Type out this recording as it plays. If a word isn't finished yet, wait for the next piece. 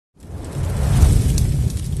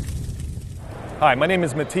Hi, my name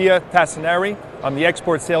is Mattia Tassinari. I'm the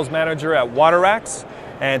Export Sales Manager at WaterAx,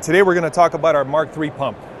 and today we're going to talk about our Mark III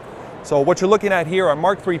pump. So what you're looking at here, our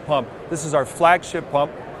Mark III pump, this is our flagship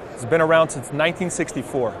pump. It's been around since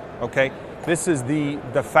 1964, okay? This is the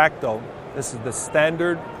de facto, this is the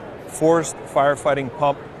standard forest firefighting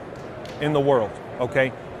pump in the world,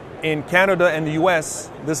 okay? In Canada and the US,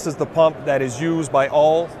 this is the pump that is used by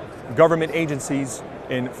all government agencies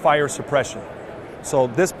in fire suppression. So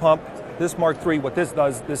this pump, this Mark III, what this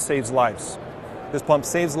does, this saves lives. This pump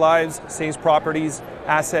saves lives, saves properties,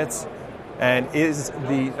 assets, and is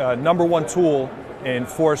the #1 tool in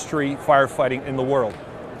forestry firefighting in the world.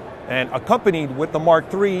 And accompanied with the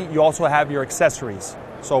Mark III, you also have your accessories.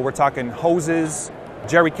 So we're talking hoses,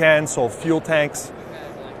 jerry cans, so fuel tanks,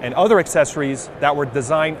 and other accessories that were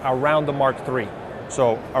designed around the Mark III.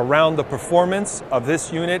 So around the performance of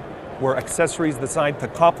this unit were accessories designed to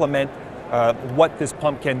complement what this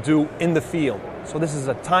pump can do in the field. So this is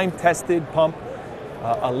a time-tested pump,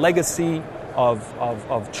 a legacy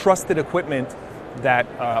of trusted equipment that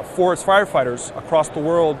forest firefighters across the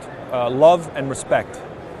world love and respect.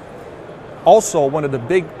 Also, one of the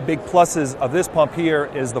big pluses of this pump here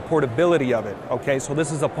is the portability of it, okay? So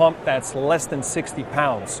this is a pump that's less than 60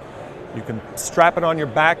 pounds. You can strap it on your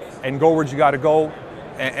back and go where you gotta go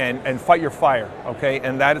and fight your fire, okay?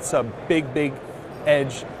 And that's a big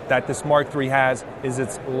edge that this Mark III has, is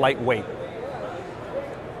it's lightweight.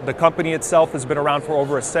 The company itself has been around for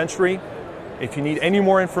over a century. If you need any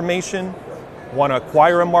more information, want to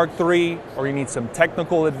acquire a Mark III, or you need some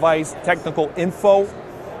technical advice, technical info,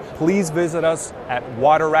 please visit us at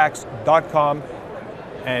waterax.com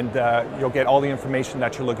and you'll get all the information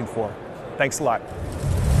that you're looking for. Thanks a lot.